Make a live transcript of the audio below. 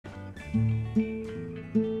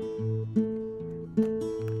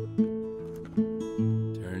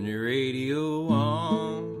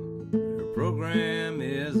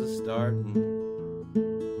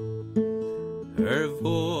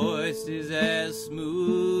as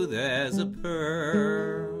smooth as a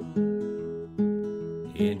pearl.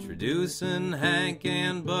 Introducing Hank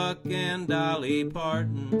and Buck and Dolly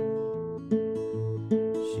Parton.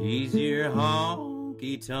 She's your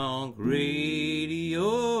honky-tonk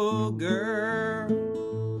radio girl.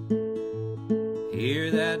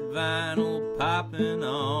 Hear that vinyl popping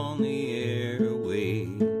on the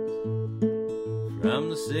airwaves,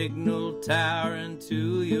 from the signal tower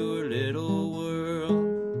into your little world.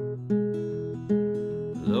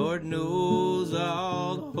 Lord knows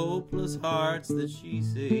all the hopeless hearts that she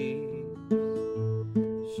saves.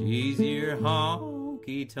 She's your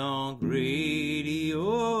honky-tonk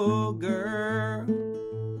radio girl.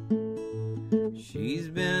 She's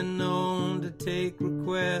been known to take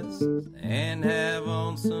requests and have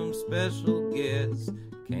on some special guests.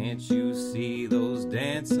 Can't you see those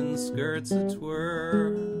dancing skirts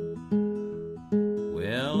a-twirl?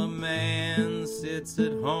 Well, a man sits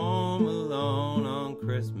at home alone on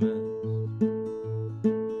Christmas.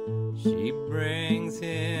 She brings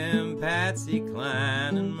him Patsy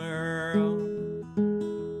Cline and Merle.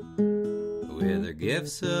 With her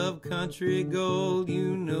gifts of country gold,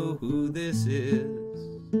 you know who this is.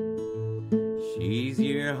 She's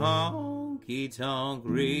your honky-tonk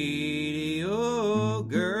radio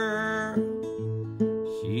girl.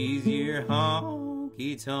 She's your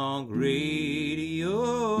honky-tonk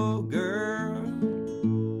radio girl.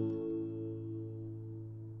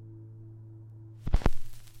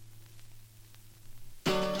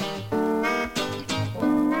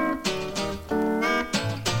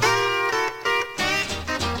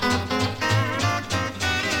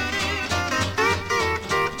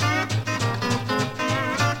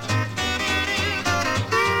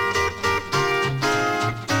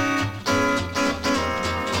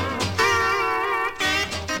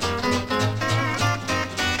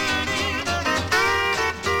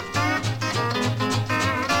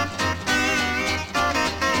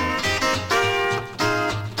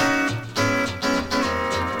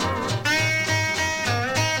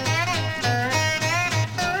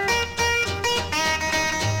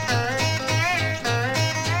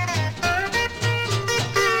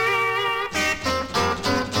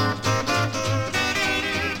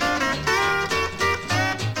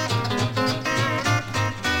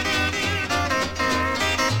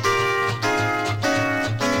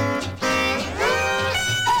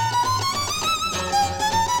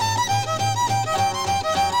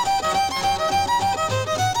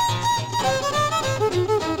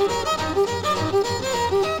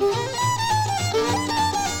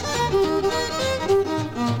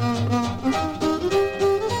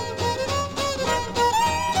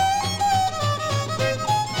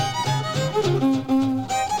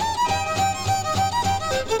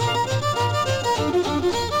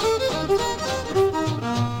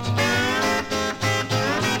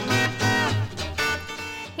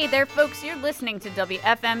 Listening to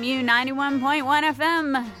WFMU 91.1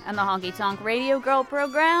 FM and the Honky Tonk Radio Girl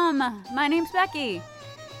program. My name's Becky,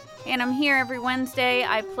 and I'm here every Wednesday.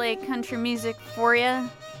 I play country music for you.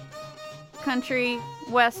 Country,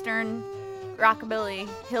 western, rockabilly,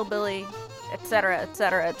 hillbilly, etc.,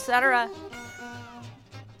 etc., etc.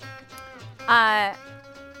 I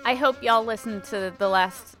hope y'all listened to the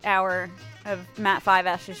last hour of Matt Five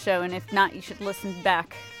Ash's show, and if not, you should listen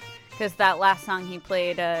back, because that last song he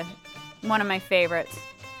played, one of my favorites.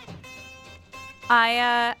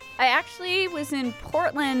 I actually was in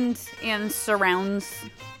Portland and surrounds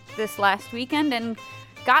this last weekend and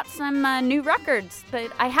got some new records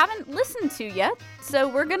that I haven't listened to yet, so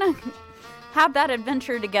we're gonna have that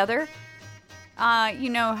adventure together. You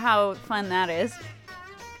know how fun that is.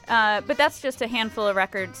 But that's just a handful of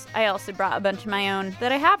records. I also brought a bunch of my own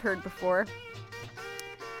that I have heard before.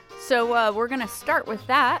 So we're gonna start with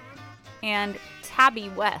that and Tabby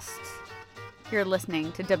West. You're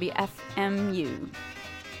listening to WFMU.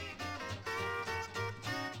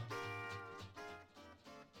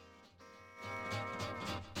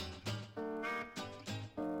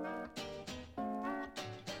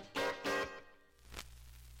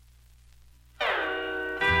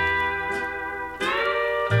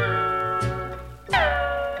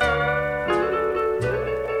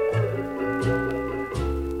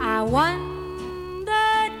 I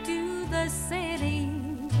wandered to the city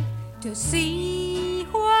to see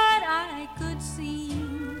what I could see.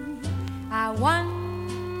 I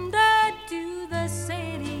wandered to the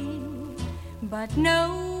city, but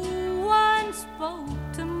no one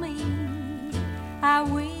spoke to me. I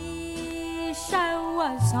wish I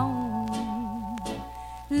was home,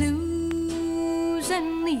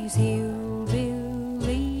 losing these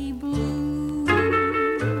hillbilly blues.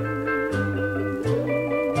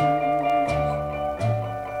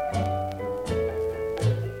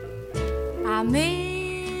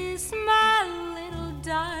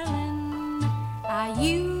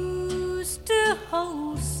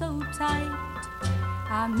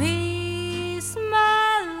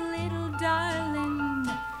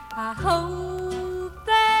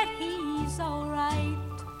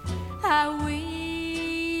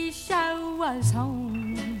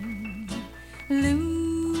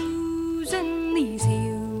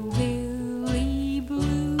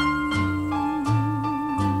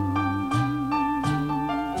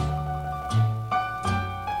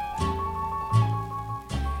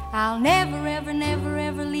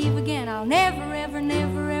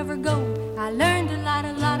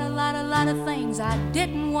 lot of things I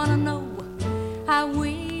didn't want to know. I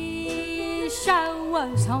wish I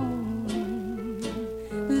was home,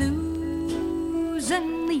 losing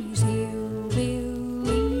these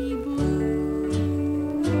hillbilly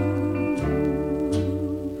blues.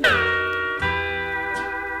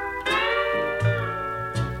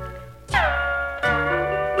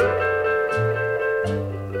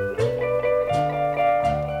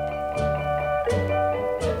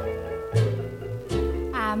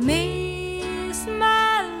 I miss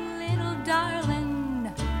my little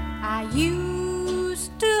darling I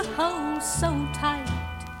used to hold so tight.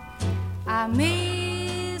 I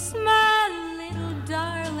miss my little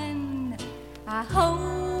darling. I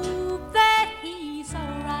hope that he's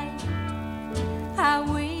alright. I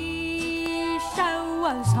wish I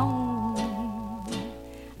was home.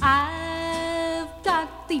 I've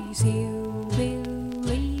got these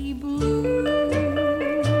hillbilly blues.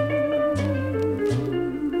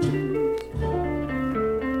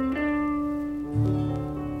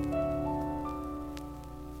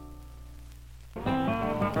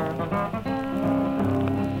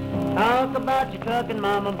 Talk about your truckin'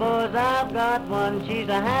 mama, boys, I've got one. She's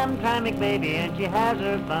a Hamtramck baby and she has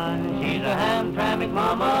her fun. She's a Hamtramck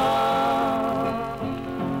mama,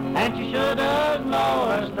 and she sure does know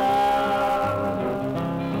her style.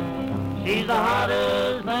 She's the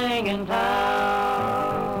hottest thing in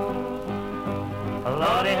town.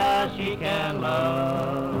 Lordy, how she can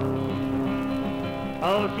love.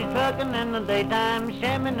 Oh, she's truckin' in the daytime,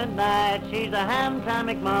 shammin' at night. She's a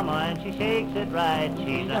Hamtramck mama and she shakes it right.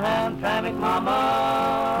 She's a Hamtramck mama,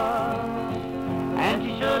 and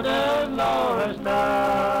she sure does know her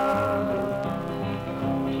stuff.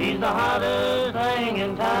 She's the hottest thing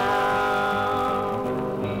in town.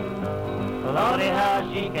 Lordy, how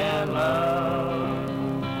she can love.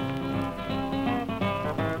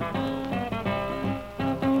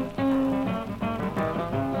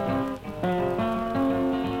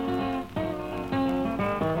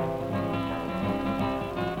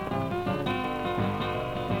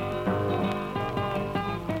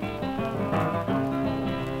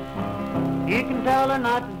 You can tell her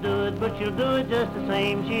not to do it, but she'll do it just the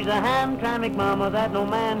same. She's a Hamtramck mama that no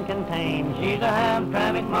man can tame. She's a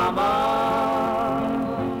Hamtramck mama,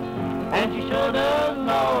 and she sure does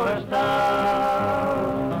know her stuff.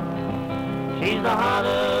 She's the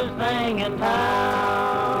hottest thing in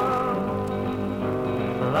town.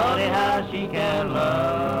 Lordy, how she can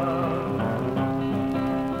love.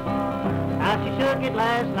 Now she shook it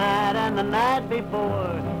last night and the night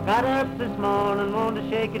before. Got up this morning, wanted to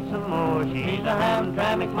shake it some more. She's a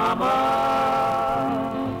Hamtramck mama,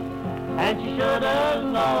 and she sure does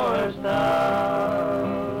know her stuff.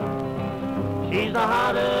 She's the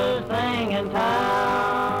hottest thing in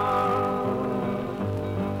town.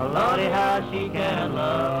 Lordy, how she can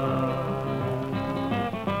love.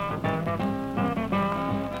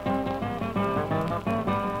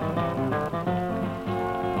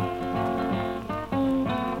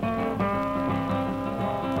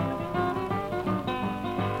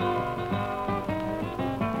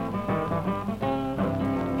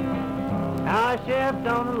 Our sheriff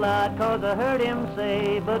don't allow it 'cause I heard him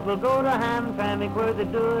say, but we'll go to Hamtramck where they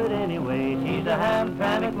do it anyway. She's a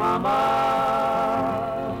Hamtramck mama,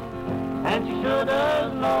 and she sure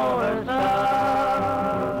does know her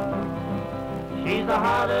stuff. She's the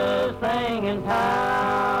hottest thing in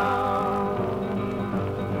town.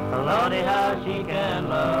 Lordy, how she can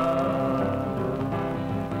love.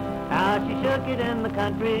 Now she shook it in the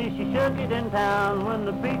country, she shook it in town. When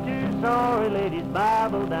the preacher saw her lady's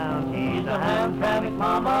Bible down. She's a Hamtramck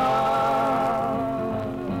mama,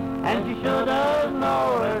 and she sure does know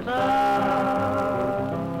her stuff.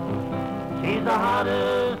 She's the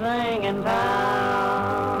hottest thing in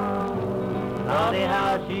town. Lordy,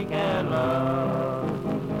 how she can love.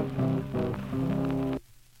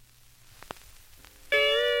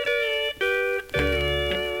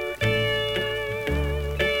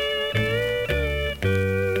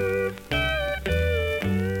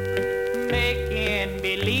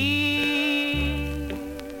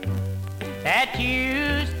 That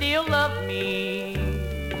you still love me,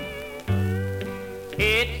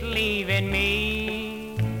 it's leaving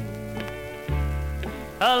me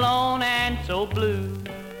alone and so blue.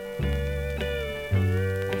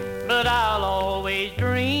 But I'll always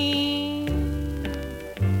dream,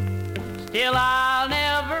 still I'll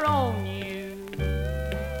never own you,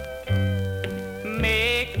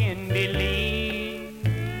 making believe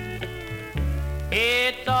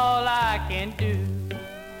it's all I can do.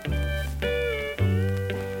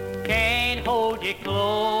 Can't hold you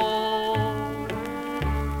close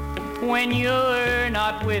when you're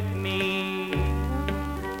not with me.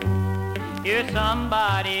 You're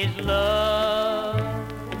somebody's love.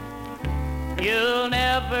 You'll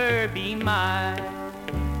never be mine.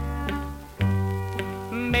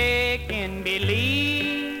 Making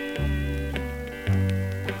believe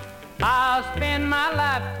I'll spend my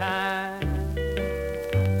lifetime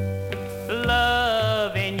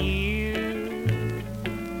loving you.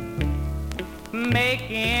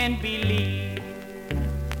 Making believe.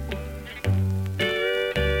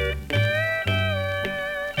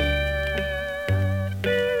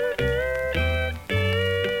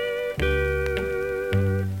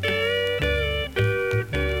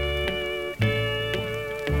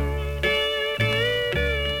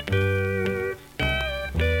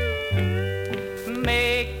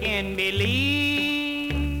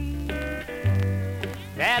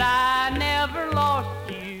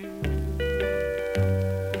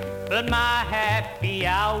 My happy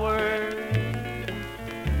hours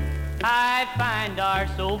I find are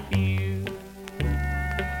so few.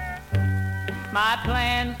 My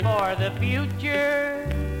plans for the future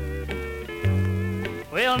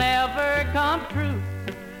will never come true.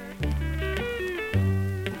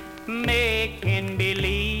 Making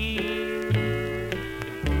believe,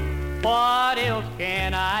 what else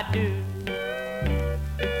can I do?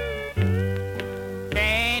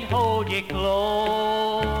 Can't hold you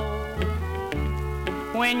close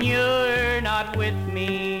when you're not with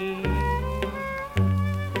me.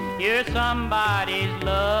 You're somebody's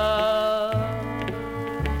love.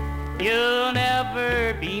 You'll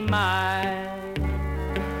never be mine.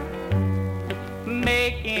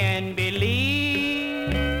 Making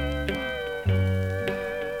believe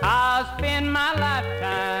I'll spend my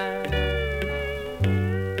lifetime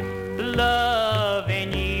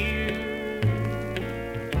loving you.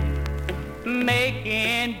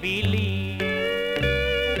 Making believe.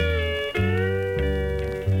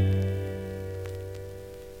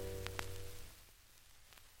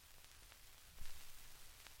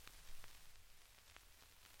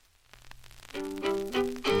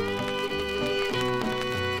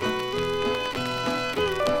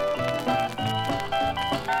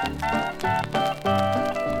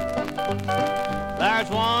 There's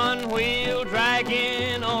one wheel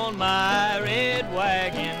dragging on my red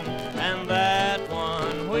wagon, and that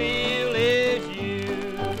one wheel is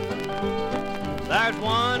you. There's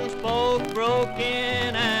one spoke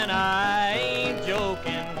broken, and I ain't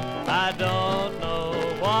joking. I don't know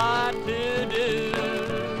what to do.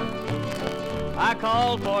 I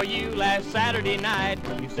called for you last Saturday night.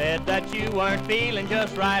 You said that you weren't feeling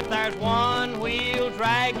just right. There's one wheel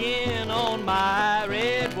dragging on my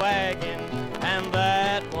red wagon, and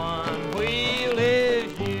that one wheel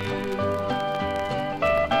is you.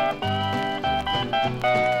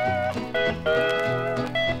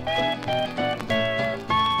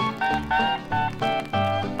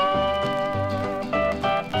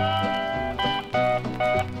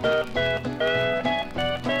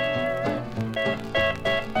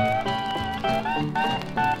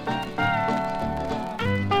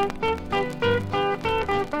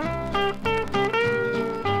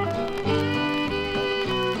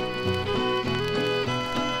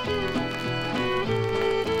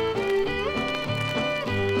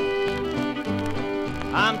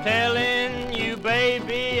 I'm telling you,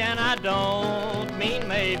 baby, and I don't mean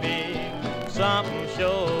maybe, something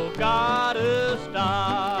sure gotta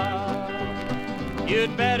stop.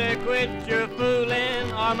 You'd better quit your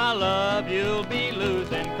fooling, or my love you'll be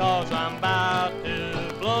losing, 'cause I'm about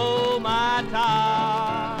to blow my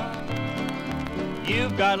top.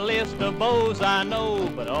 You've got a list of beaux I know,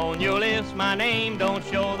 but on your list my name don't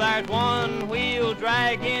show. There's one wheel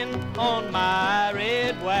dragging on my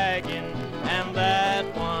red wagon, and that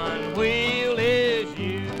one wheel is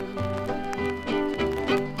you.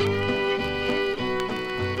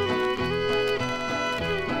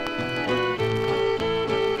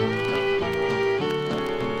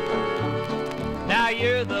 Now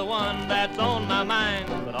you're the one that's on my mind,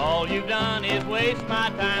 but all you've done is waste my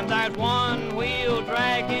time. There's one wheel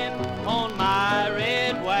dragging on my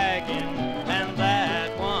red wagon, and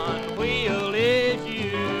that one wheel is you.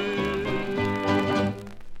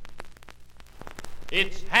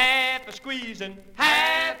 It's half a squeezing,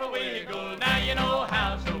 half a wiggle. Now you know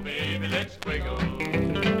how, so baby, let's wiggle.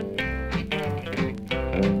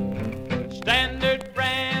 Standard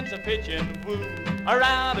brands of pitch and woo are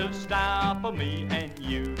out of style for me and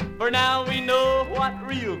you. For now we know what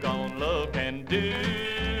real gone love can do.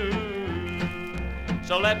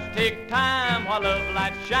 So let's take time while love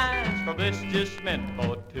light shines, for bliss just meant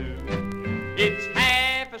for two. It's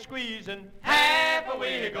half a squeezing, half a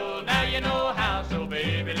wiggle. Now you know how, so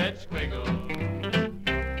baby, let's wiggle.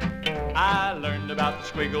 I learned about the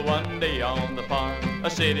squiggle one day on the farm. A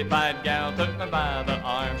city-fied gal took me by the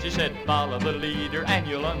arm. She said, follow the leader and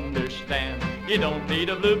you'll understand. You don't need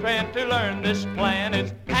a blueprint to learn this plan.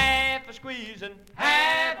 It's half a squeeze and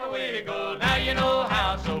half a wiggle. Now you know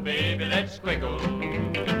how, so baby, let's squiggle.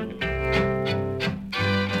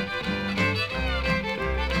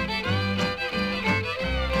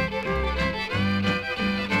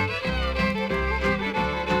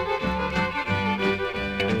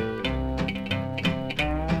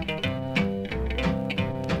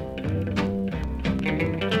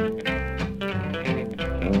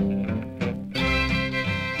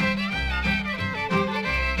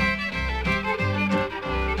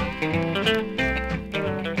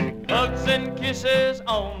 Kisses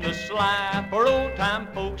on the sly for old-time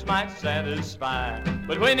folks might satisfy.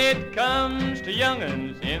 But when it comes to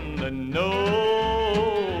young'uns in the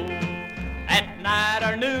know, at night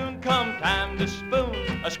or noon come time to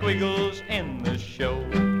spoon, a squiggle's in the show.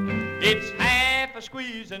 It's half a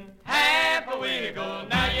squeeze and half a wiggle.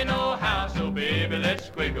 Now you know how, so baby, let's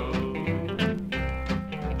squiggle.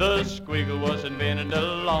 The squiggle was invented a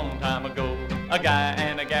long time ago. A guy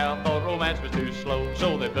and a gal thought romance was too slow,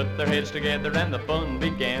 so they put their heads together and the fun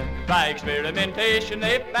began. By experimentation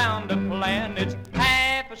they found a plan. It's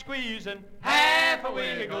half a squeeze and half a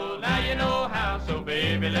wiggle. Now you know how, so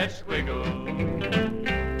baby, let's squiggle.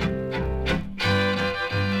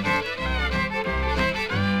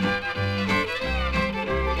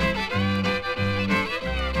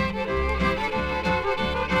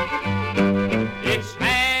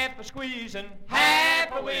 Squeeze and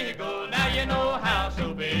half a wiggle. Now you know how,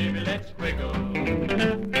 so baby, let's wiggle.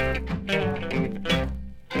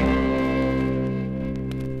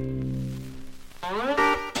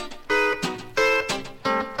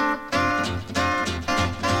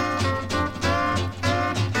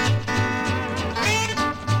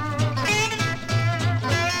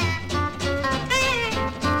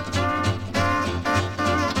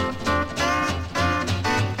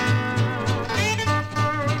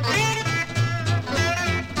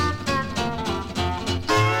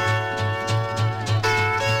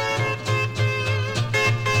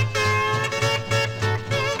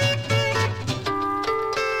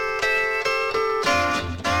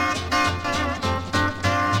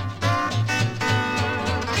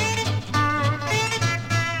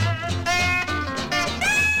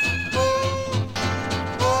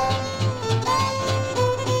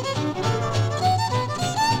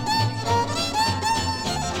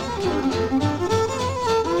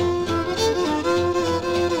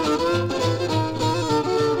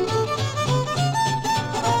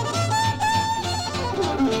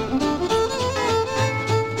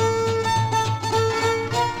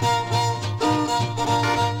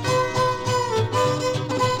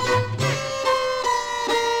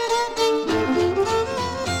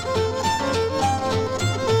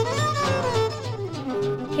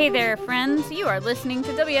 Hey there, friends. You are listening to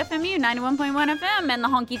WFMU 91.1 FM and the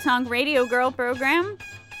Honky Tonk Radio Girl program.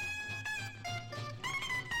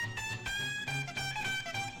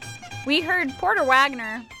 We heard Porter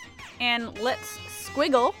Wagner and Let's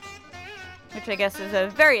Squiggle, which I guess is a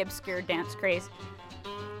very obscure dance craze.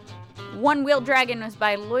 One Wheel Dragon was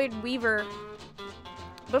by Lloyd Weaver.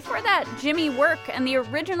 Before that, Jimmy Work and the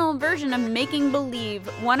original version of Making Believe,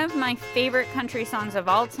 one of my favorite country songs of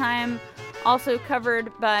all time, also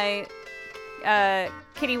covered by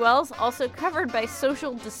Kitty Wells, also covered by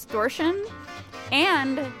Social Distortion,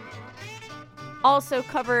 and also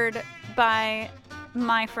covered by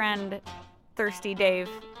my friend Thirsty Dave,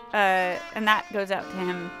 and that goes out to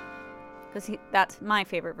him because that's my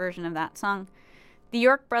favorite version of that song. The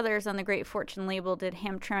York Brothers on the Great Fortune label did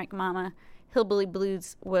Hamtramck Mama. Hillbilly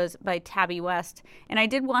Blues was by Tabby West. And I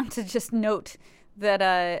did want to just note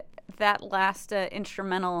that that last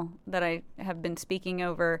instrumental that I have been speaking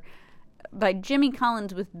over by Jimmy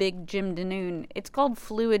Collins with Big Jim DeNoon, it's called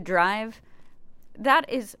Fluid Drive. That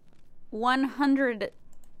is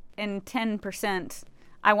 110%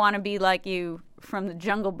 I Want to Be Like You from the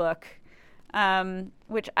Jungle Book,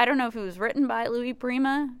 which I don't know if it was written by Louis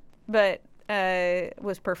Prima, but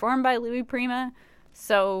was performed by Louis Prima.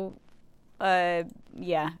 So,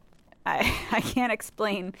 yeah, I can't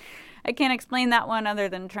explain that one other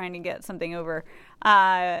than trying to get something over.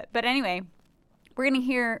 But anyway, we're going to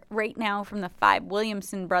hear right now from the Five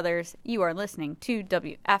Williamson Brothers. You are listening to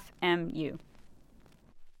WFMU.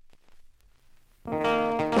 Well,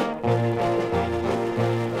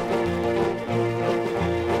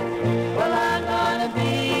 I gotta be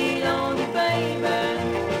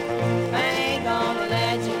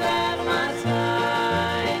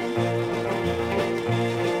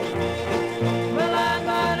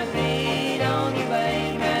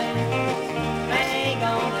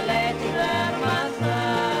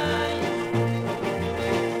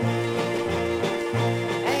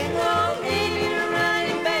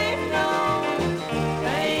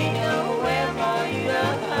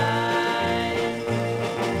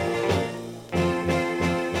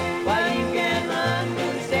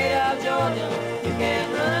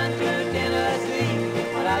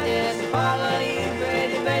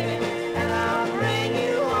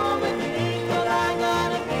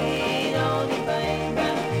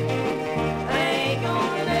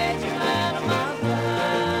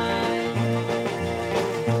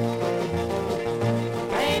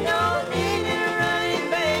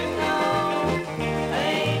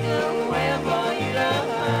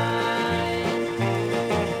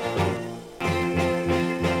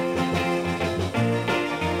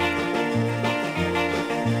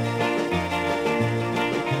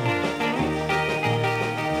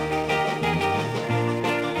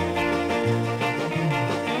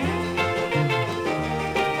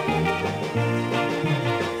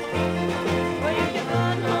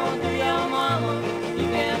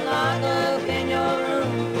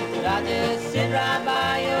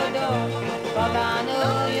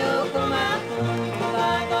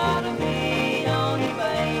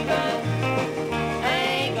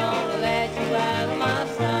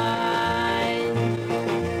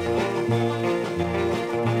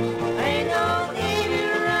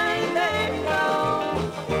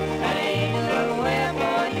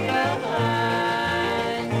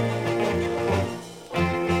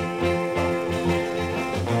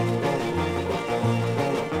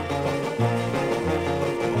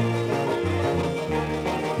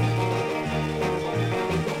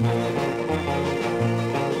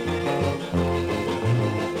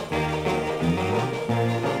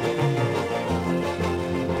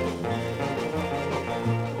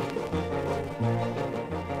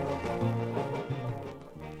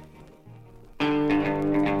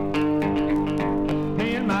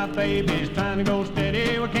baby's trying to go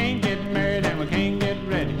steady. We can't get married and we can't get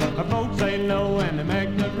ready. Our folks say no and they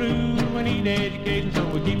make the rule. We need education, so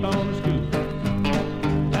we keep on the school.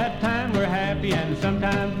 That time we're happy and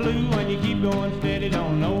sometimes blue. When you keep going steady,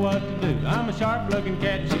 don't know what to do. I'm a sharp-looking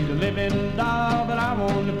cat, she's a living doll, but I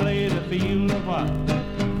want to play the field a while.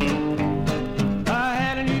 I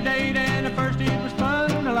had a new date and the first it was fun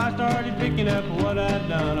till I started picking up what I'd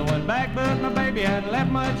done. I went back, but my baby hadn't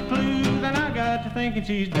left much clue. Then I got to thinking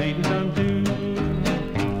she's dating some too.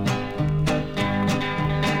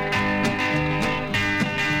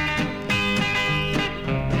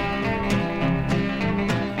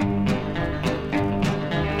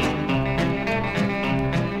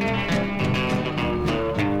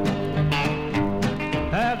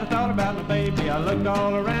 I looked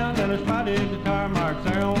all around and I spotted the tar marks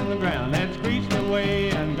there on the ground. They'd screeched away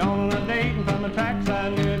and gone on a date, and from the tracks I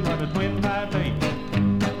knew it was a twin pipe 8.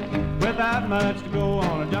 Without much to go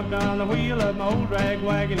on, I jumped on the wheel of my old drag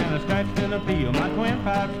wagon and I scratched an appeal. My twin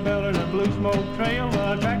pipe spelled a blue smoke trail.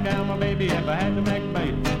 Well, I tracked down my baby if I had to make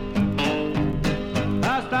bail.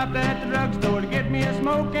 I stopped at the drugstore to get me a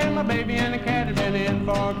smoke, and my baby and the cat had been in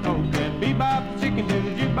for a coke. And bebop chicken to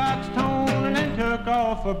the jukebox tone, and then took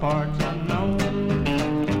off for parts unknown.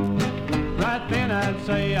 Right then I'd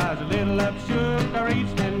say I was a little upshook. I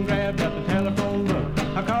reached and grabbed up the telephone book.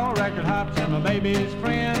 I called Record Hops and my baby's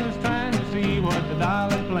friends, trying to see what the dial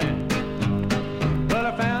had planned. But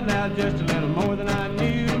I found out just a little more than I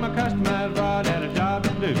knew. My customized rod had a job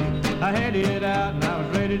to do. I headed out and I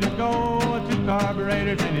was ready to go. 2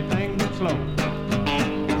 carburetors, anything but slow.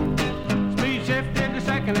 Speed shifted to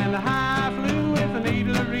second and the high flew with a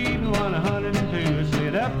needle of reading 102. I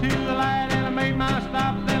slid up to the light and I made my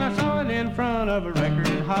stop. Then I saw it in front of a Record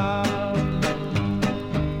Hop.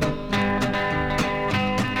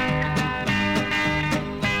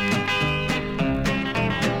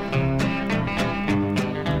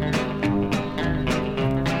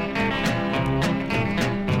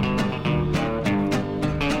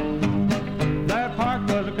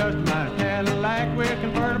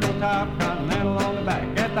 Top Continental on the back.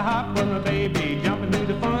 At the hop was my baby jumping through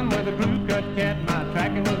the fun with a crew cut cat. My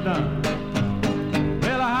tracking was done.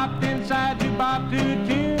 Well, I hopped inside to bop to a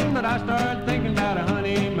tune, but I started thinking about a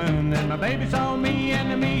honeymoon. Then my baby saw me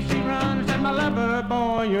and to me she run and said, "My lover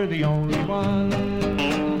boy, you're the only one.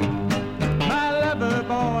 My lover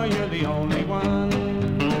boy, you're the only one."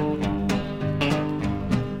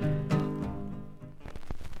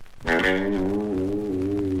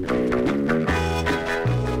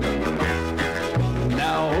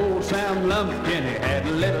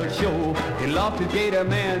 He lost his gator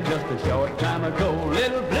man just a short time ago.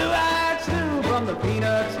 Little blue-eyed Sue from the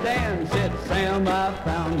peanut stand said, "Sam, I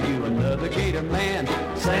found you another gator man.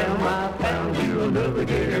 Sam, I found you another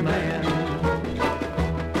gator man."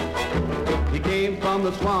 He came from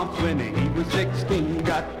the swamps when he was 16.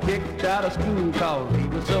 Got kicked out of school cause he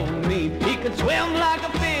was so mean. He could swim like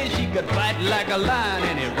a fish, he could fight like a lion,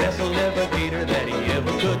 and he wrestled every gator that he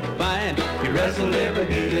ever could find. He wrestled every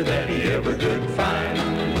gator that he ever could find.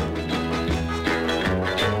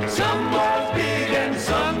 Some was big and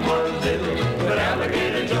some was little, but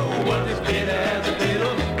Alligator Joe was as big as a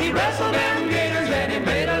fiddle. He wrestled them gators and he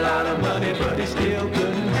made a lot of money, but he still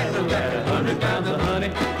couldn't handle that 100 pounds of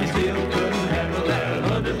honey. He still couldn't handle that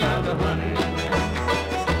 100 pounds of honey.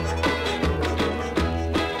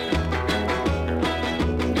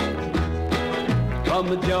 From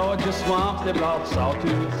the Georgia swamps they brought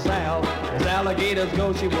Sawtooth Sal. As alligators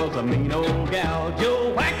go, she was a mean old gal.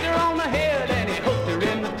 Joe whacked her on the head and he hooked her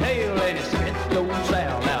in the tail, and he stretched old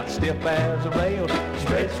Sal out stiff as a rail.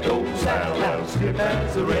 Stretched old Sal out stiff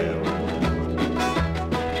as a rail.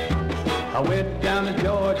 I went down to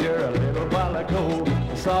Georgia a little while ago.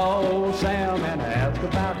 I saw old Sam and I asked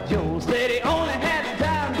about Joe. Said he only had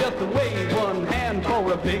time just to wave one hand,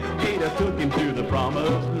 for a big gator took him to the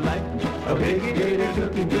promised land. A big gator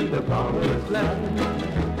took him to the promised land.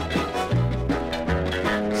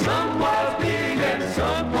 Some was big and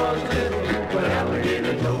some was little, but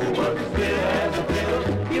Alligator Joe was as big as a fiddle.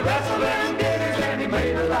 He wrestled them gators and he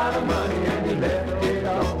made a lot of money, and he left it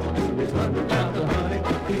all to his 100 pounds of honey.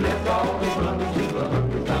 He left all his money to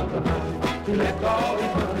 100 pounds of honey. He left all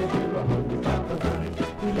his money to 100 pounds of honey.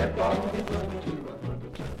 He left all his money to 100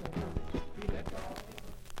 pounds of honey. He left all.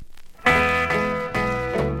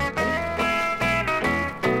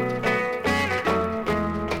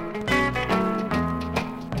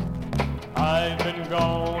 I've been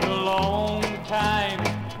gone a long time,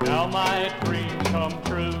 now my dreams come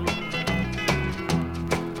true.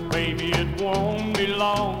 Baby, it won't be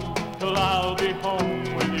long till I'll be home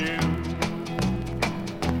with you.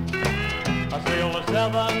 I sailed the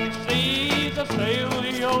 7 seas to sail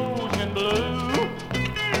the ocean blue.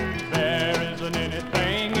 There isn't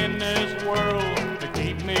anything in this world to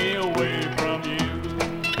keep me away from you.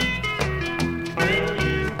 Will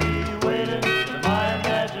you be waiting for my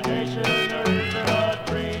imagination, or is it a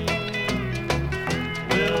dream?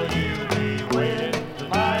 Will you be waiting for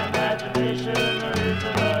my imagination, or is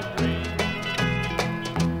it a dream?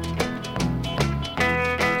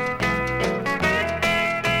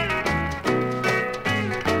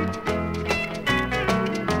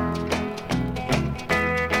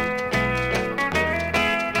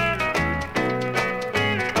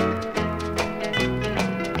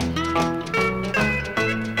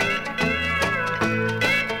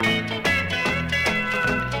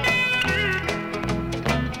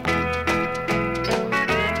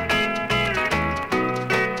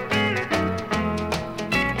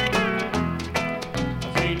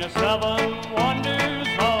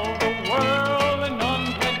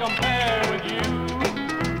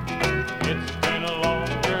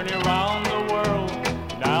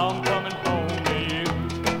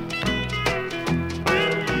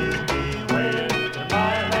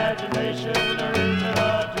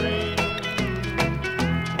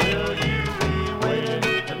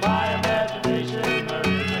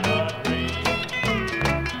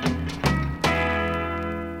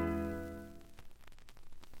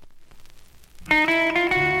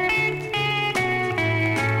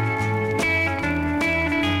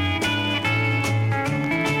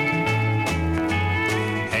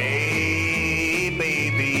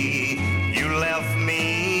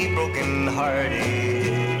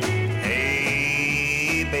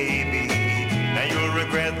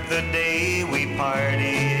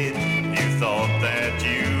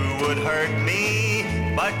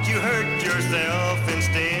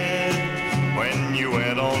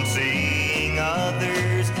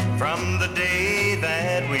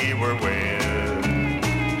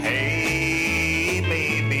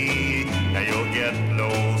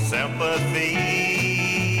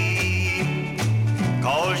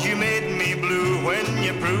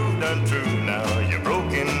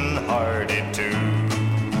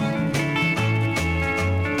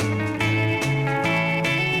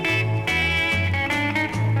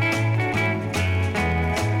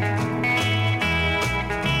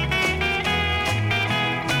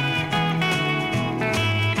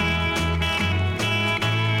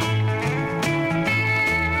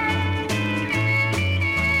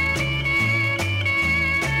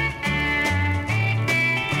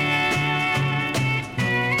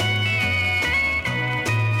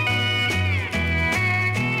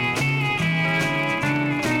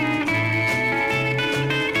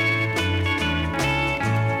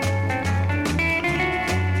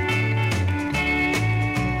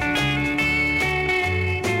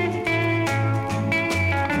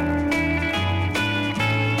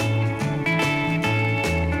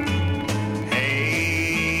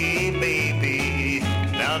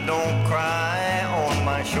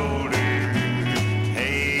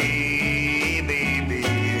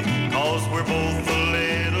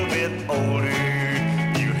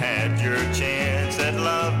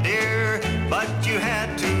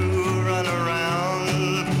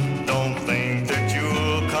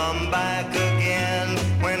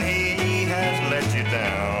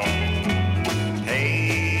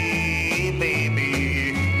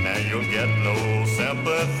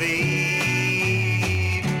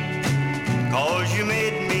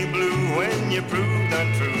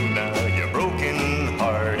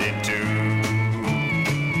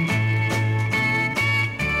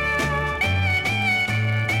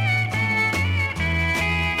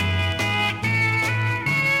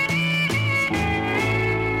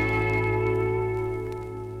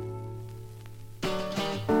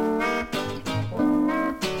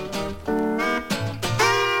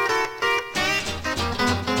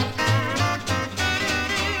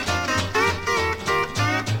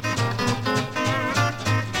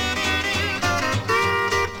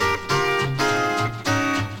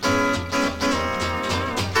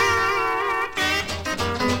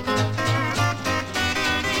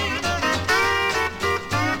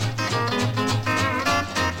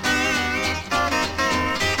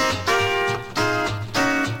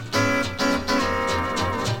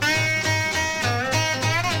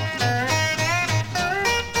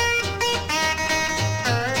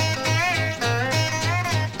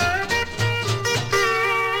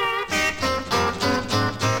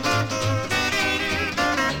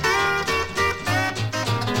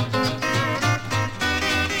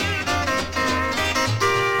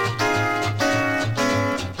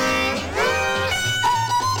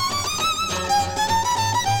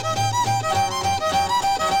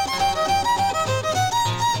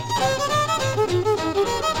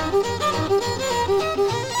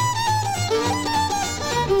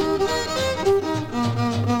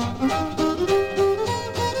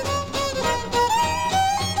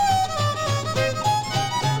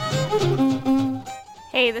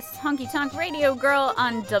 Honky Tonk Radio Girl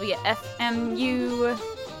on WFMU.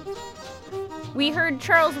 We heard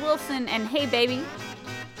Charles Wilson and Hey Baby.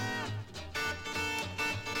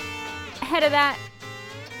 Ahead of that,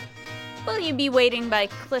 Will You Be Waiting by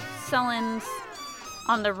Cliff Sullins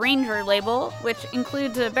on the Ranger label, which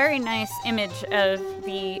includes a very nice image of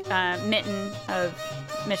the mitten of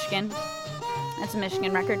Michigan. That's a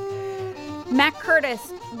Michigan record. Mac Curtis,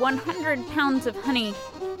 100 Pounds of Honey.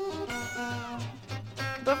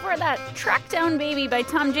 Before that, Track Down Baby by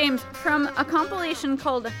Tom James from a compilation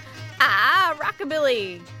called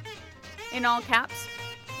Rockabilly, in all caps.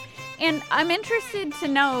 And I'm interested to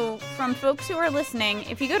know from folks who are listening,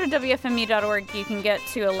 if you go to WFMU.org, you can get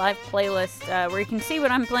to a live playlist where you can see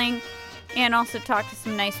what I'm playing and also talk to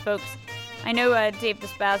some nice folks. I know Dave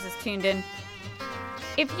Despaz is tuned in.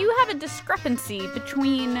 If you have a discrepancy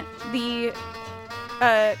between the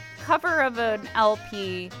cover of an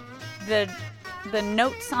LP, the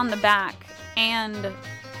notes on the back, and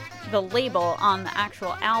the label on the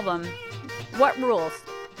actual album, what rules?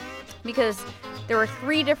 Because there were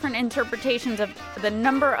 3 different interpretations of the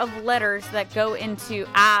number of letters that go into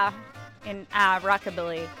in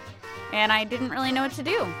Rockabilly, and I didn't really know what to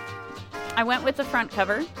do. I went with the front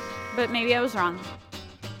cover, but maybe I was wrong.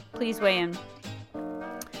 Please weigh in.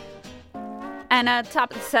 And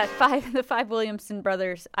top of the set, the five Williamson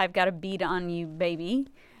brothers, I've Got a Beat on You, Baby.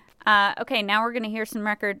 Okay, now we're going to hear some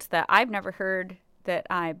records that I've never heard that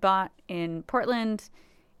I bought in Portland.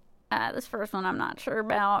 This first one I'm not sure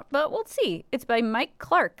about, but we'll see. It's by Mike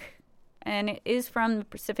Clark, and it is from the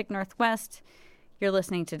Pacific Northwest. You're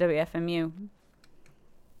listening to WFMU.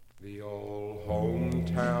 The old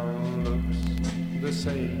hometown looks the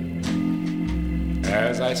same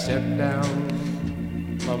as I step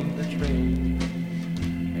down from the train,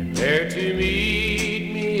 and there to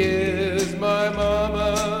meet me is my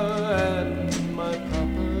mama and my papa.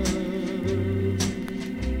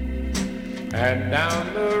 And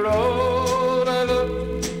down the road I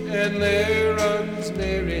look, and there runs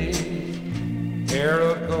Mary, hair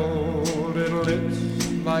of gold and lips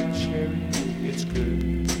like cherry. It's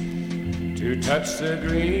good to touch the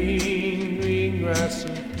green, green grass of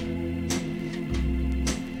home.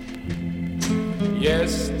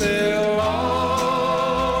 Yes, they'll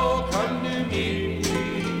all come to meet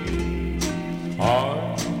me,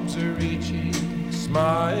 arms are reaching,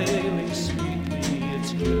 smiling sweetly.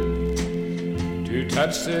 It's good to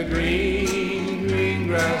touch the green, green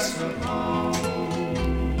grass of home.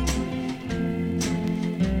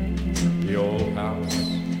 The old house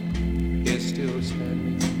is still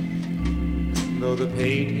standing, though the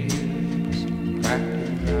paint is cracked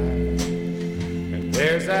and dry. And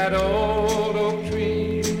there's that old oak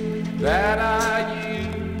tree that I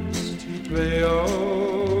used to play on.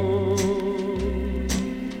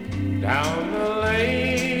 Down the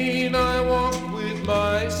lane I walk with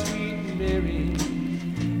my sweet Mary,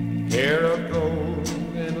 hair of gold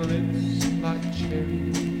and lips like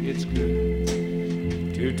cherry. It's good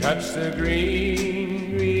to touch the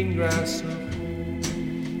green, green grass of home.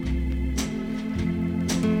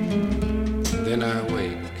 Then I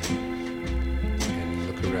wake and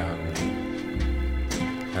look around me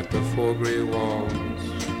at the 4 gray walls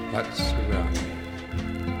that surround me,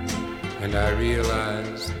 and I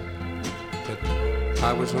realize that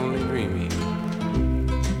I was only dreaming.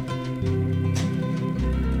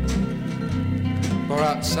 For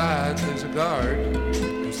outside there's a guard,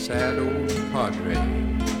 a sad old padre.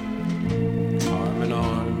 Arm in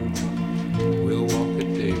arm, we'll walk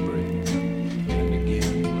at daybreak, and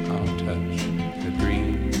again I'll touch the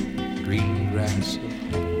green, green grass of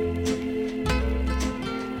home.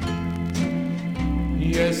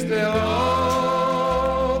 Yes, they'll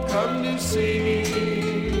all come to see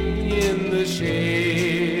me in the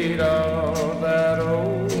shade of that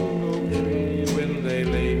old oak tree when they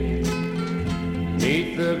lay me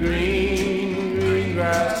beneath the green, green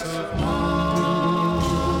grass of home.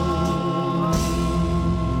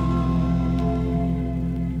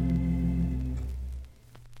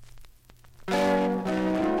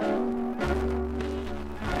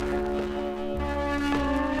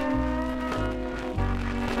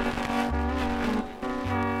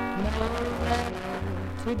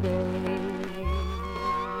 Today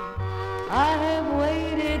I have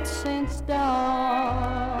waited since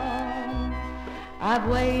dawn. I've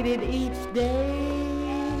waited each day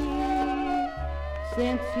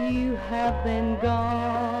since you have been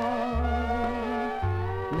gone.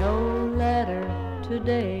 No letter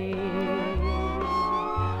today.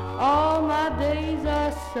 All my days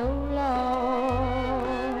are so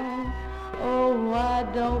long. Oh, why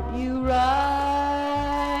don't you write?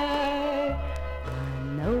 I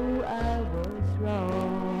know I was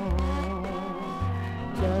wrong.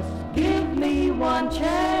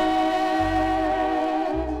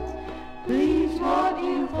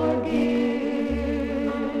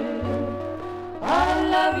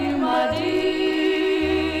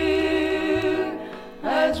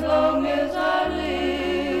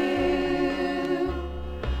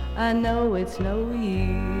 I know it's no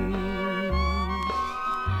use.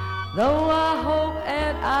 Though I hope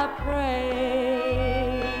and I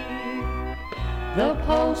pray, the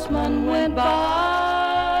postman went by,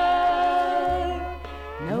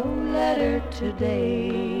 no letter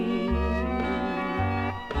today.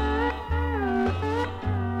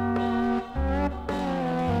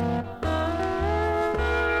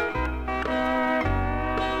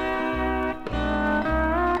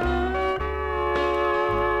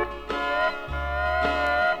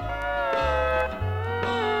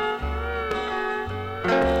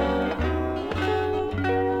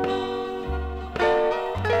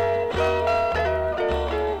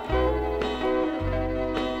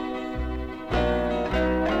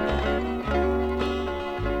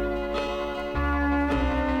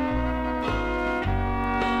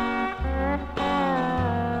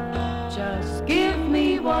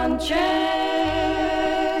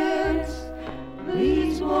 Chance,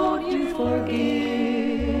 please won't you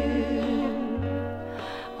forgive?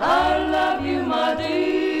 I love you, my dear,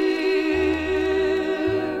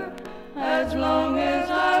 as long as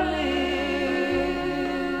I live.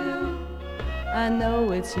 I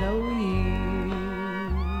know it's no use,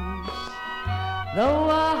 though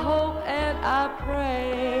I hope and I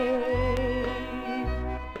pray.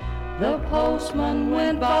 The postman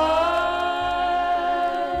went by,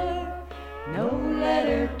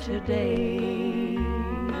 today.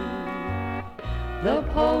 The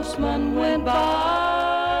postman went by,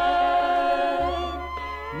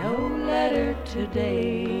 no letter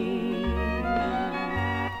today.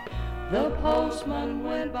 The postman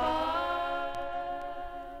went by.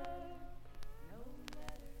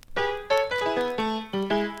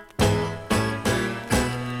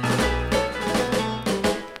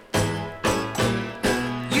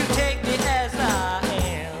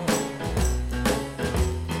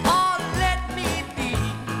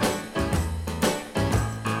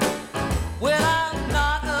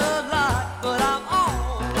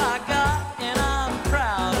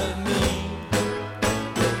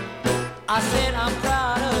 I said I'm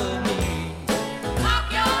proud of me. Talk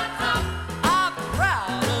your talk. I'm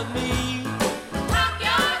proud of me. Talk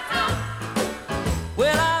your talk.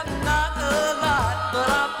 Well, I'm not a lot, but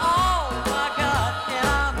I'm all I got, and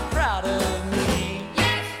I'm proud of me.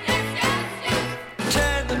 Yes, yes, yes, yes.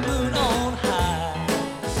 Turn the moon on high.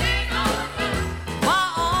 Sing on through. My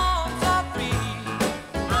arms are free.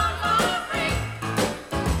 Arms are free.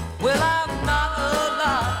 Well, I'm not a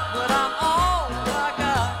lot, but I'm all I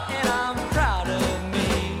got, and I'm proud of me.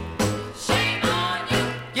 Shame on you.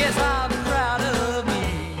 Yes, I'm proud of me.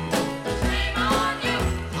 Shame on you.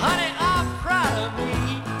 Honey, I'm proud of me.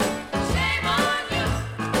 Shame on you.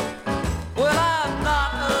 Well, I'm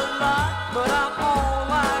not a lot, but I'm all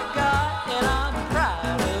I got, and I'm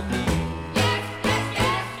proud of me. Yes, yes,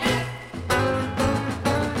 yes, yes.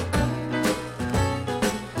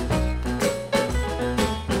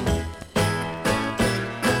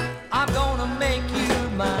 I'm gonna make you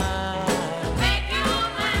mine. Make you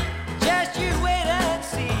mine. Just you wait and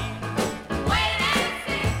see. Wait and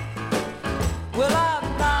see. Well, I'm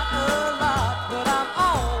not a lot, but I'm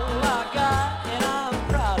all I got, and I'm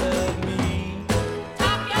proud of me.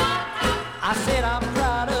 Talk your talk. I said I'm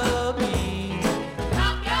proud of me.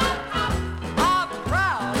 Talk your talk. I'm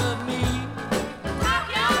proud of me. Talk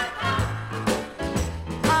your talk.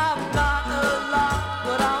 I'm not a lot,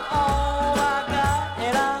 but I'm all I got,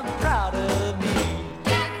 and I'm proud of me.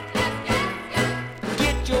 Yes, yes, yes, yes.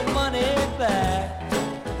 Get your money back.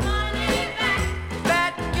 Money back.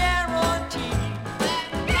 That guarantee. That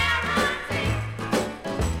guarantee.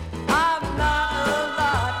 I'm not a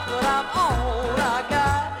lot, but I'm all I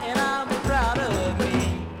got, and I'm proud of me.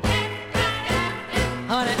 Yes, yes, yes, yes.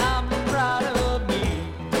 Honey, I'm proud of me.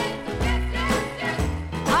 Yes, yes, yes.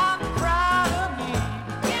 I'm proud of me.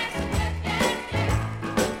 Yes, yes, yes, yes.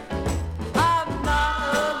 I'm not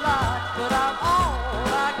a lot, but I'm all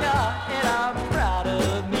I got, and I'm proud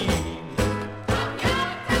of me. Talk your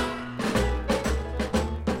talk.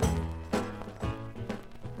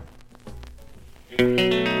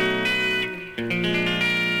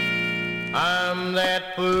 I'm that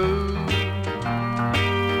fool.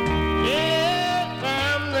 Yes,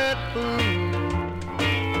 I'm that fool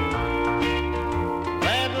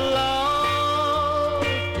that lost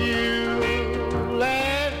you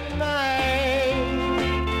last night.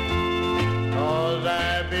 'Cause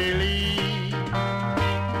I believe,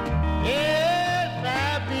 yes,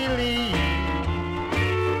 I believe,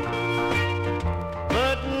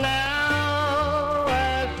 but now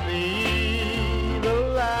I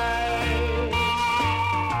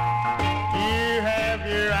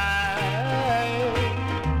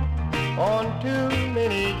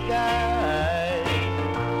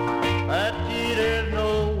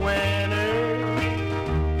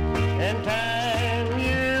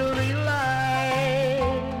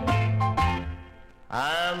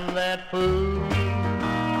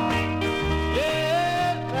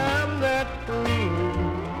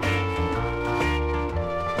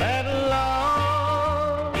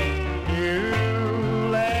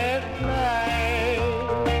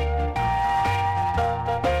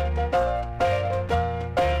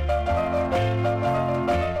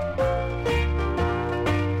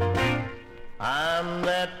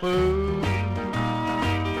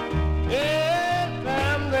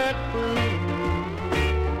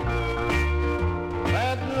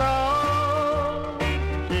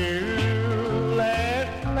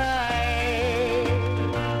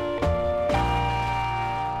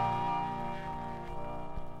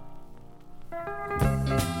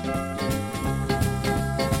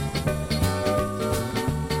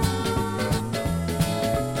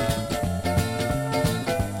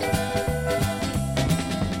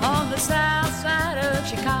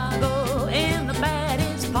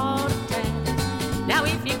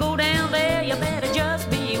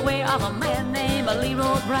a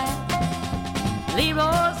Leroy Brown.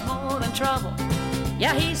 Leroy's more than trouble.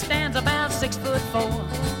 Yeah, he stands about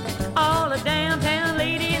 6'4". All the downtown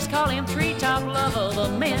ladies call him treetop lover. The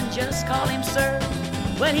men just call him sir.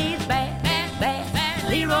 Well, he's bad, bad, bad, bad.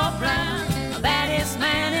 Leroy Brown, the baddest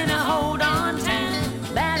man in a hold-on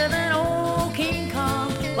town. Badder than old King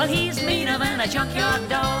Kong. Well, he's meaner than a junkyard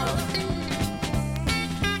dog.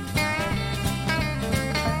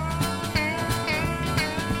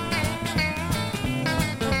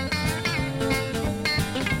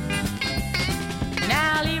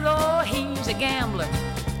 Now Leroy, he's a gambler.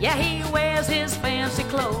 Yeah, he wears his fancy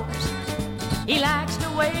clothes. He likes to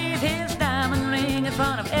wave his diamond ring in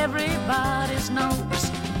front of everybody's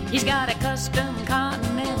nose. He's got a custom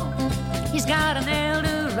Continental. He's got an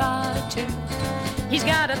Eldorado too. He's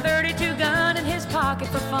got a 32 gun in his pocket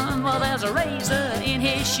for fun. Well, there's a razor in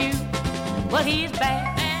his shoe. Well, he's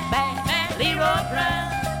bad, bad, bad. Leroy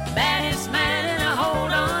Brown, baddest man in a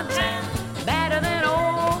hold-on town. Badder than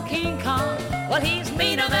old King Kong. Well, he's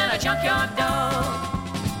meaner than a junkyard dog.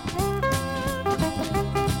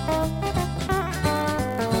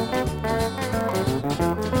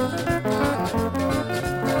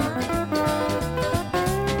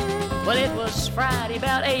 Well, it was Friday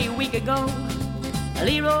about a week ago.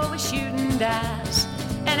 Leroy was shooting dice,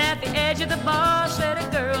 and at the edge of the bar sat a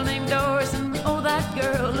girl named Doris, and oh, that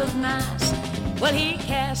girl looked nice. Well, he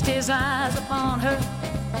cast his eyes upon her.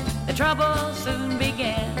 The trouble soon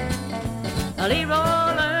began.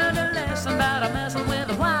 Leroy learned a lesson about a messing with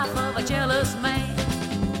the wife of a jealous man.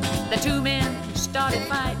 The two men started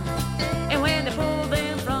fighting, and when they pulled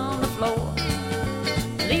them from the floor,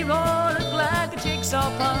 Leroy looked like a jigsaw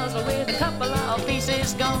puzzle with a couple of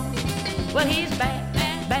pieces gone. Well, he's bad,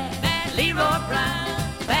 bad, bad, bad. Leroy Brown,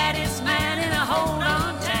 baddest man in a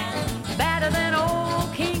hold-on town. Badder than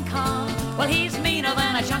old King Kong. Well, he's meaner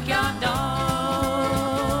than a junkyard dog.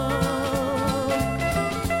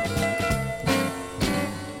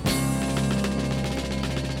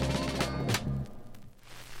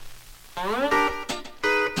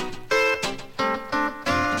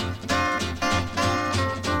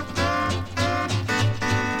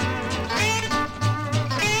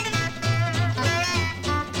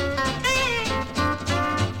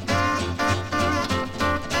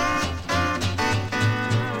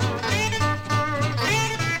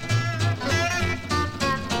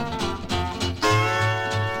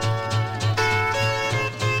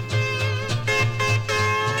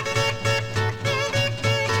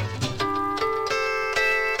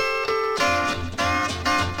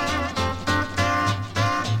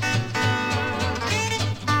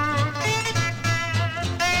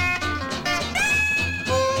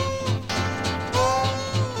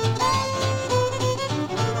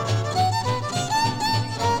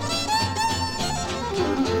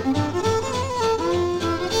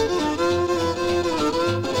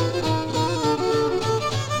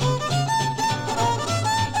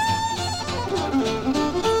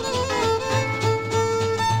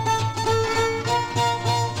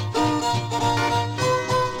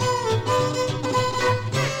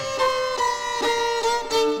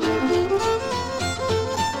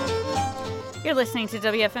 You're listening to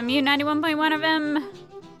WFMU 91.1 FM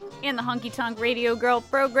and the Honky Tonk Radio Girl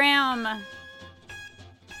program.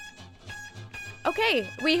 Okay,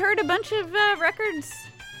 we heard a bunch of records.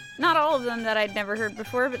 Not all of them that I'd never heard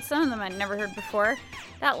before, but some of them I'd never heard before.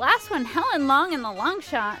 That last one, Helen Long and the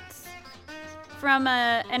Longshots, from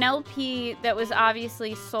an LP that was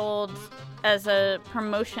obviously sold as a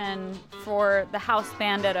promotion for the house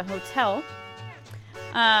band at a hotel.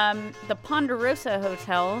 The Ponderosa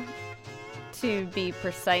Hotel, to be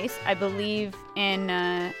precise, I believe in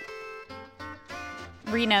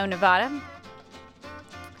Reno, Nevada.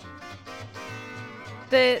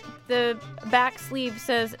 The back sleeve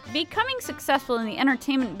says, becoming successful in the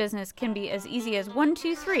entertainment business can be as easy as 1,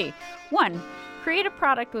 2, 3. 1. Create a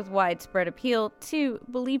product with widespread appeal. 2.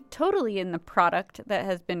 Believe totally in the product that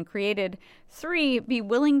has been created. 3. Be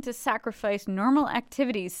willing to sacrifice normal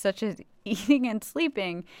activities such as eating and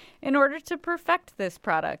sleeping in order to perfect this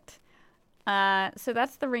product. So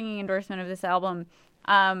that's the ringing endorsement of this album.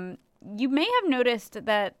 You may have noticed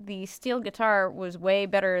that the steel guitar was way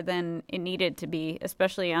better than it needed to be,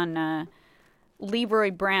 especially on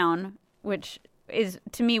Leroy Brown, which is,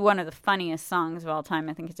 to me, one of the funniest songs of all time.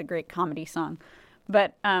 I think it's a great comedy song.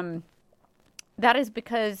 But that is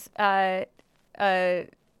because a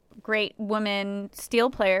great woman steel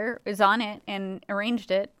player is on it and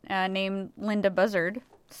arranged it, named Linda Buzzard.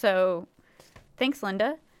 So thanks,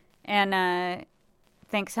 Linda. And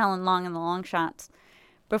thanks, Helen Long and the Longshots.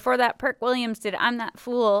 Before that, Perk Williams did I'm That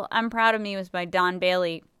Fool. I'm Proud of Me was by Don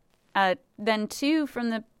Bailey. Then 2 from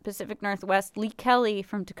the Pacific Northwest, Lee Kelly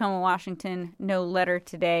from Tacoma, Washington, no letter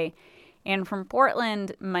today. And from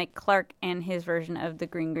Portland, Mike Clark and his version of The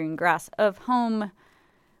Green Green Grass of Home.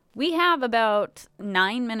 We have about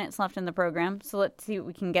 9 minutes left in the program, so let's see what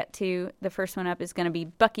we can get to. The first one up is going to be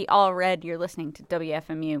Bucky Allred. You're listening to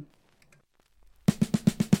WFMU.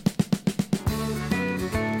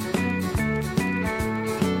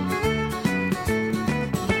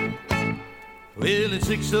 Well, it's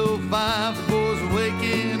 6:05, the boys are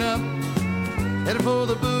waking up, headed for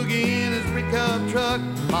the boogie in his pickup truck.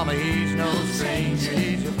 Mama, he's no stranger,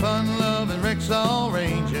 he's a fun-loving Rexall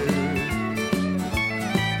Ranger.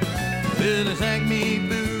 With his Acme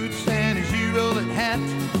boots and his U-rolling hat,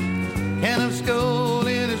 can of skull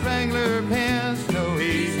in his Wrangler pants. No,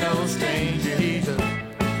 he's no stranger, he's a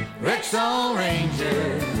Rexall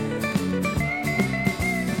Ranger.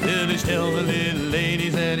 Well, he's telling the little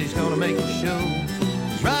ladies that he's gonna make a show.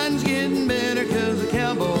 His riding's getting better 'cause the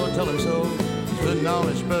cowboy told him so. He's putting on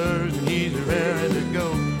his spurs and he's raring to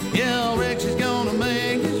go. Yeah, Rex is gonna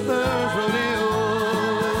make his first rodeo.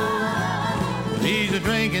 He's a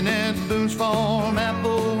drinking at Boone's Farm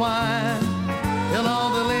apple wine, telling all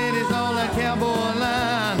the ladies on that cowboy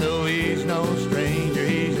line. No, he's no stranger,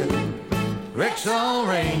 he's a Rexall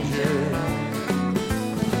Ranger.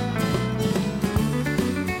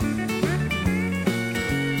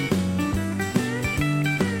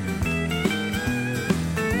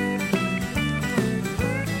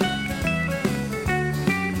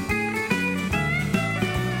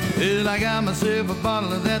 Well, I got myself a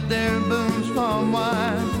bottle of that there Boone's Farm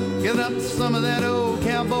wine. Give up some of that old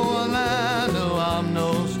cowboy line. No, I'm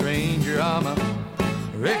no stranger, I'm a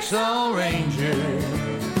Rexall Ranger.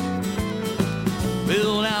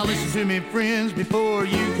 Well, now listen to me, friends, before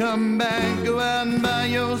you come back. Go out and buy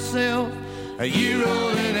yourself a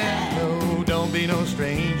U-rolling hat. No, don't be no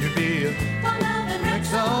stranger, be a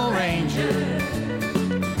Rexall Ranger.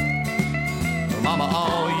 Mama,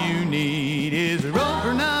 all you need is a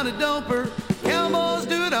roper, not a doper. Cowboys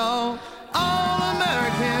do it all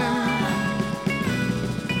American.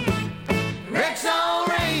 Rexall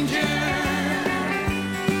Ranger.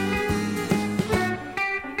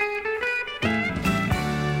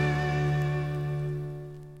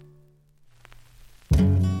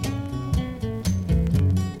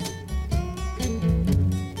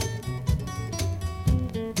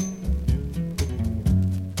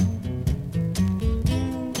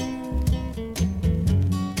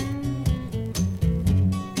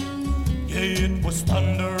 It was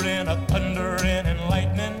thundering, thundering and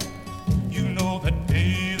lightning. You know the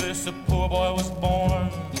day this poor boy was born.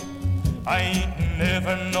 I ain't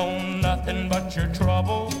never known nothing but your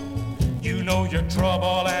trouble. You know your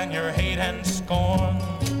trouble and your hate and scorn.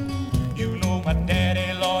 You know my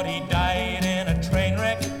daddy, Lord, he died in a train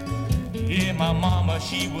wreck. Yeah, my mama,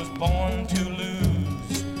 she was born to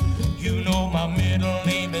lose. You know my middle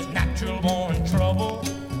name is Natural Born Trouble.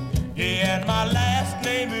 Yeah, and my last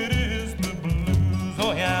name it is the blues.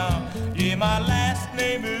 Oh yeah, yeah, my last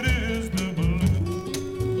name it is the blues.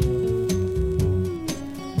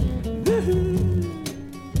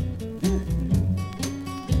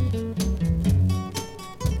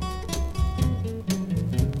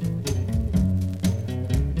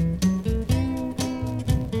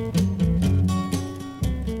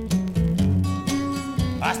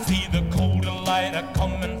 I see the cold light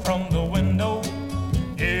coming from the window.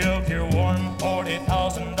 Yeah, of your warm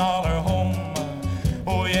 $40,000 home.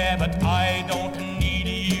 Oh yeah, but I don't need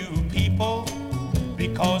you people,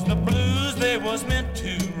 because the blues they was meant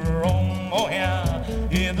to roam. Oh yeah,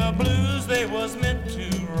 yeah, the blues they was meant to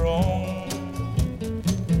roam.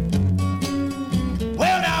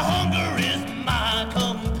 Well, now hunger is my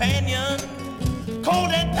companion,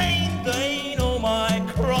 cold and pain they know my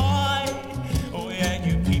cry. Oh yeah,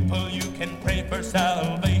 you people, you can pray for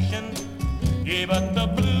salvation. Yeah, but the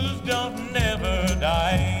blues don't never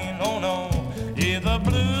die. No, no. Yeah, the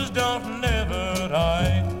blues don't never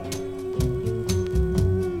die.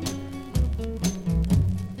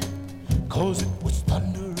 'Cause it was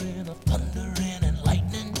thundering, thundering and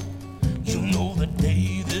lightning. You know the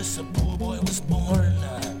day this poor boy was born.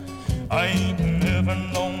 I ain't never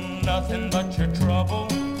known nothing but your trouble.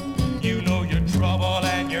 You know your trouble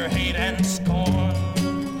and your hate and scorn.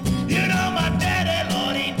 You know my daddy,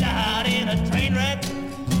 Lord, he died in a train wreck.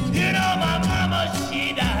 You know my mama,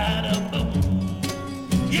 she died of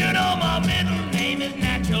booze. You know my middle name is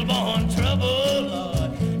Natural Born Trouble,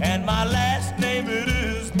 Lord, and my last name it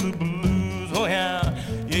is the blues. Oh yeah,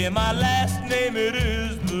 yeah, my last name it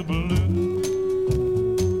is the blues.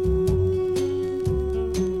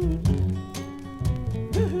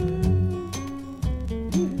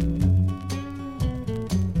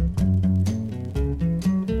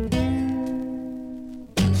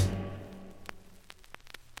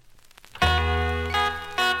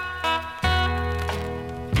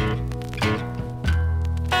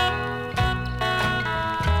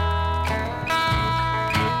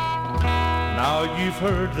 Now you've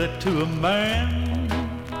heard that to a man,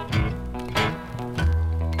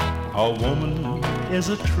 a woman is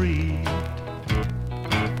a treat.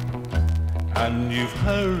 And you've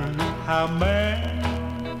heard how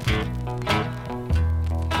man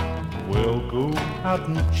will go out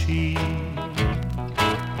and cheat,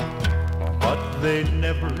 but they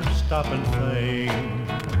never stop and think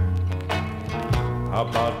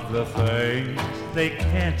about the things they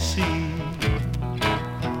can't see,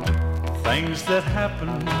 things that happen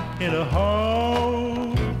in a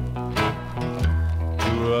home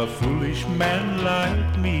to a foolish man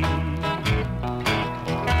like me.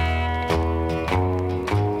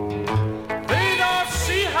 They don't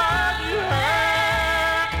see how you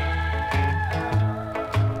act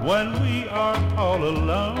when we are all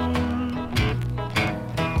alone,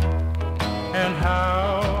 and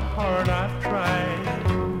how hard I've tried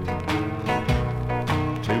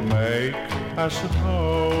to make us at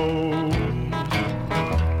home.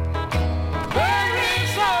 There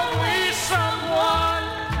is always someone,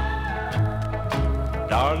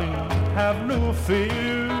 darling, have no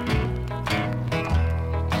fear.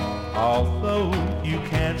 Although you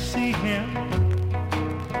can't see him,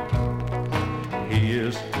 he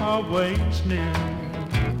is always near.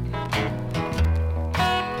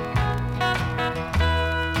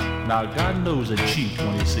 Now God knows a cheat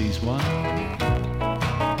when he sees one,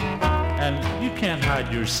 and you can't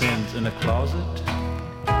hide your sins in a closet,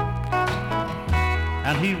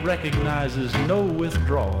 and he recognizes no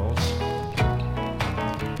withdrawals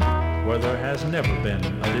where there has never been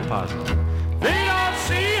a deposit. They don't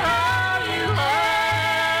see how you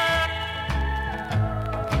act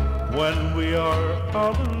when we are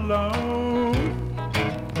all alone,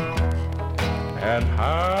 and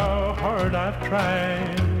how hard I've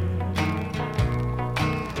tried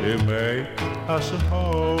to make us at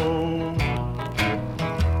home.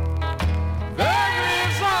 There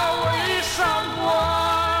is always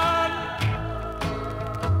someone,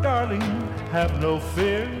 darling, have no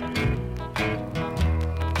fear.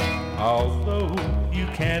 Although you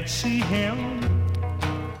can't see him,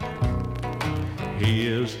 he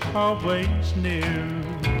is always near.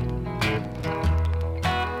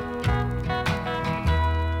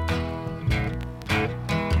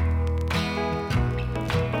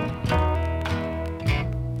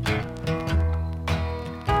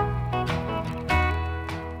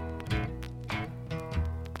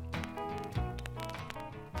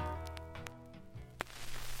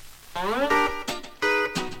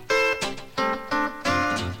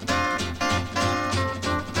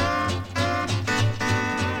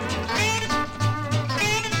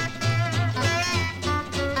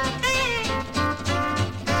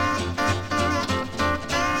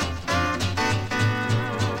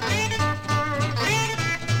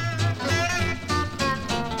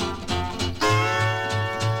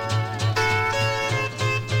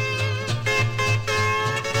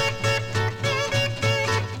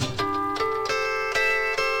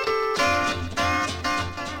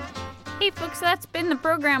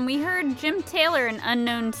 Program, we heard Jim Taylor and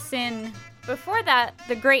Unknown Sin. Before that,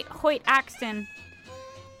 the great Hoyt Axton.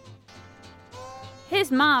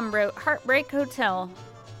 His mom wrote Heartbreak Hotel,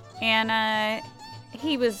 and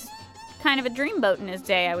he was kind of a dreamboat in his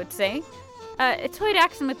day, I would say. It's Hoyt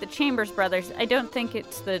Axton with the Chambers Brothers. I don't think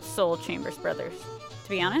it's the Soul Chambers Brothers, to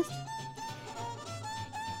be honest.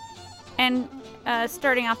 And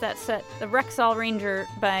starting off that set, the Rexall Ranger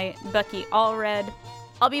by Bucky Allred.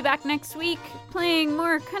 I'll be back next week playing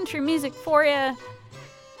more country music for you.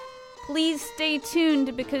 Please stay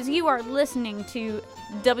tuned because you are listening to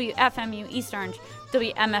WFMU East Orange,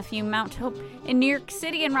 WMFU Mount Hope in New York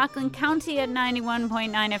City and Rockland County at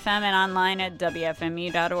 91.9 FM and online at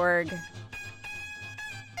WFMU.org.